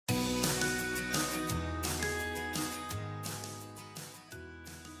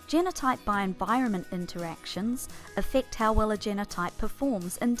genotype by environment interactions affect how well a genotype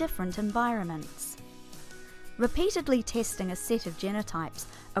performs in different environments. Repeatedly testing a set of genotypes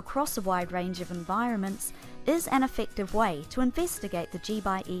across a wide range of environments is an effective way to investigate the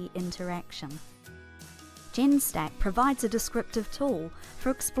G/E interaction. Genstat provides a descriptive tool for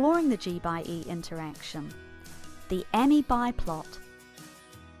exploring the G/E interaction, the AMMI biplot.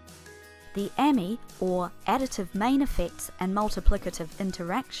 The AMMI, or Additive Main Effects and Multiplicative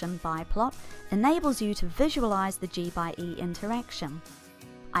Interaction biplot, enables you to visualize the G/E interaction,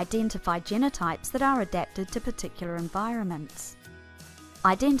 identify genotypes that are adapted to particular environments,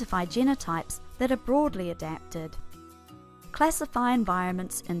 identify genotypes that are broadly adapted, classify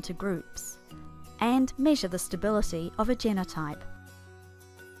environments into groups, and measure the stability of a genotype.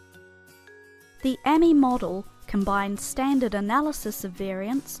 The AMMI model combines standard analysis of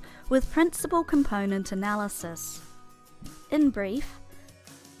variance with principal component analysis. In brief,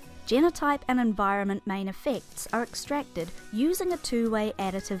 genotype and environment main effects are extracted using a two-way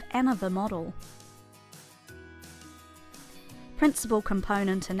additive ANOVA model. Principal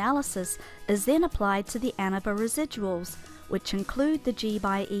component analysis is then applied to the ANOVA residuals, which include the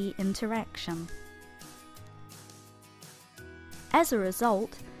G/E interaction. As a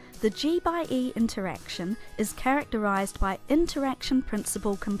result, the G/E interaction is characterized by interaction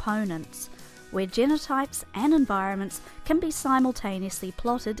principal components, where genotypes and environments can be simultaneously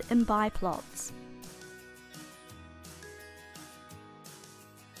plotted in biplots.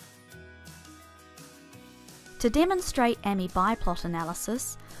 To demonstrate AMMI biplot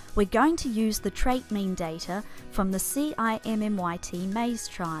analysis, we're going to use the trait mean data from the CIMMYT maze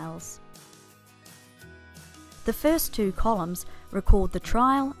trials. The first two columns record the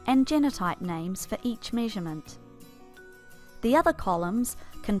trial and genotype names for each measurement. The other columns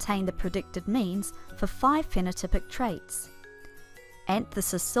contain the predicted means for 5 phenotypic traits: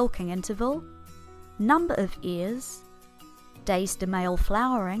 anthesis silking interval, number of ears, days to male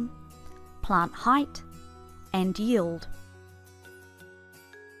flowering, plant height, and yield.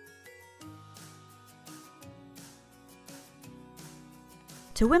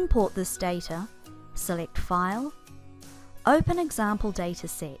 To import this data, select File, open Example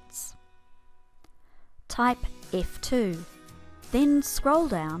Datasets. Type F2, then scroll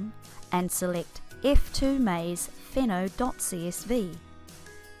down and select F2 Maze Pheno.csv.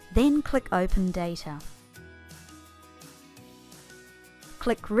 Then click Open Data.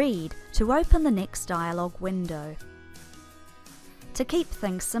 Click Read to open the next dialog window. To keep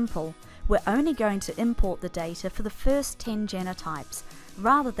things simple, we're only going to import the data for the first 10 genotypes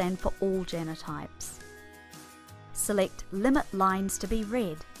rather than for all genotypes. Select Limit Lines to be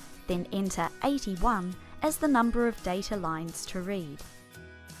read, then enter 81 as the number of data lines to read.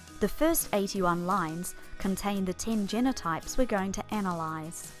 The first 81 lines contain the 10 genotypes we're going to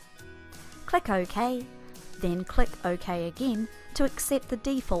analyze. Click OK, then click OK again to accept the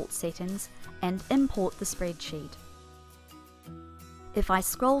default settings and import the spreadsheet. If I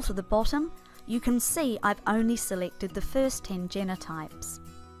scroll to the bottom, you can see I've only selected the first 10 genotypes.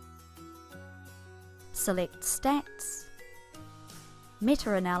 Select Stats,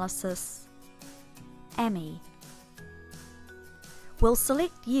 Meta-analysis, AMMI. We'll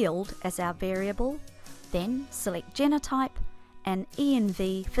select Yield as our variable, then select Genotype and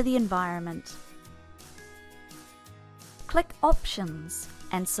ENV for the environment. Click Options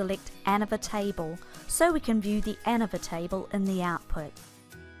and select ANOVA Table so we can view the ANOVA table in the output.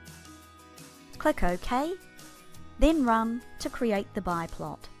 Click OK, then Run to create the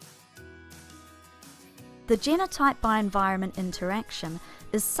biplot. The genotype by environment interaction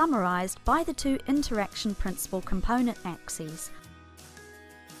is summarized by the two interaction principal component axes.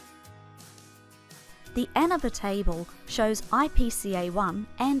 The ANOVA table shows IPCA1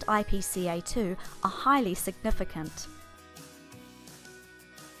 and IPCA2 are highly significant.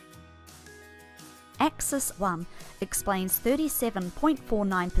 Axis 1 explains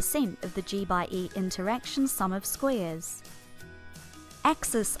 37.49% of the G/E interaction sum of squares.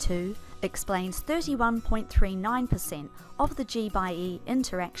 Axis 2 explains 31.39% of the G/E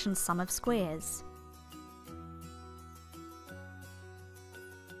interaction sum of squares.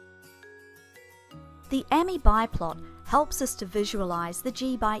 The AMMI biplot helps us to visualize the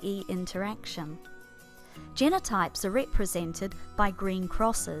G/E interaction. Genotypes are represented by green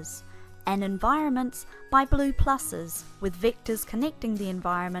crosses, and environments by blue pluses, with vectors connecting the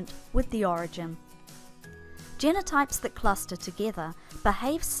environment with the origin. Genotypes that cluster together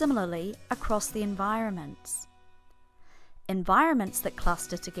behave similarly across the environments. Environments that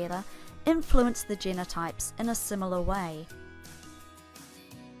cluster together influence the genotypes in a similar way.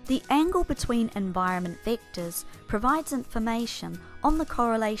 The angle between environment vectors provides information on the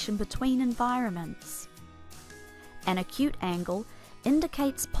correlation between environments. An acute angle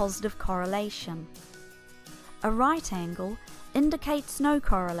indicates positive correlation. A right angle indicates no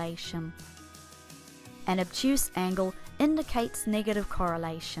correlation. An obtuse angle indicates negative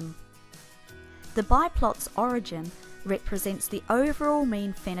correlation. The biplot's origin represents the overall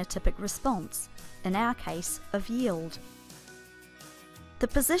mean phenotypic response, in our case of yield. The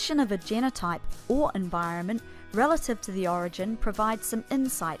position of a genotype or environment relative to the origin provides some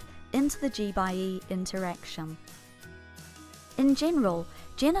insight into the G/E interaction. In general,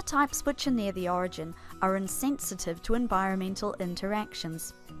 genotypes which are near the origin are insensitive to environmental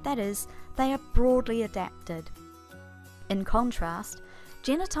interactions, that is, they are broadly adapted. In contrast,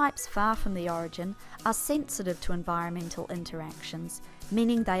 genotypes far from the origin are sensitive to environmental interactions,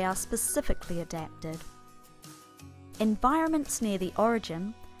 meaning they are specifically adapted. Environments near the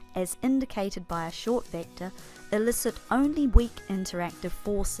origin, as indicated by a short vector, elicit only weak interactive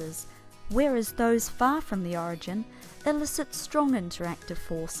forces, whereas those far from the origin elicit strong interactive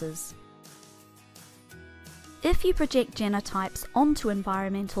forces. If you project genotypes onto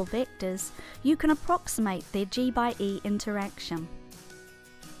environmental vectors, you can approximate their G/E interaction.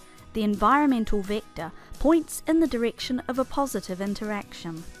 The environmental vector points in the direction of a positive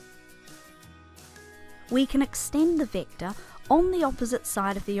interaction. We can extend the vector on the opposite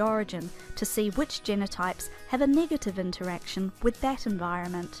side of the origin to see which genotypes have a negative interaction with that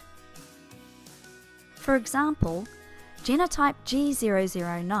environment. For example, genotype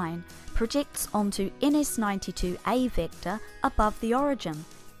G009 projects onto NS92A vector above the origin,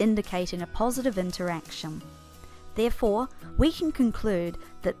 indicating a positive interaction. Therefore, we can conclude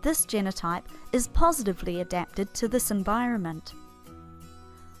that this genotype is positively adapted to this environment.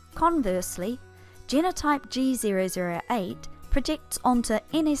 Conversely, genotype G008 projects onto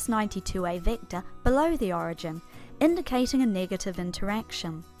NS92A vector below the origin, indicating a negative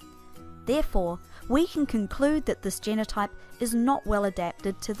interaction. Therefore, we can conclude that this genotype is not well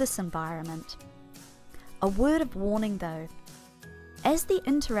adapted to this environment. A word of warning though. As the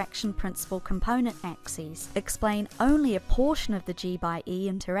interaction principal component axes explain only a portion of the G/E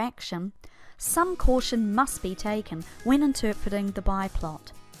interaction, some caution must be taken when interpreting the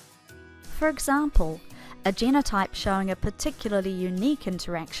biplot. For example, a genotype showing a particularly unique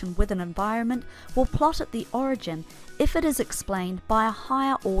interaction with an environment will plot at the origin if it is explained by a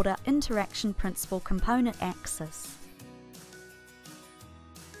higher order interaction principal component axis.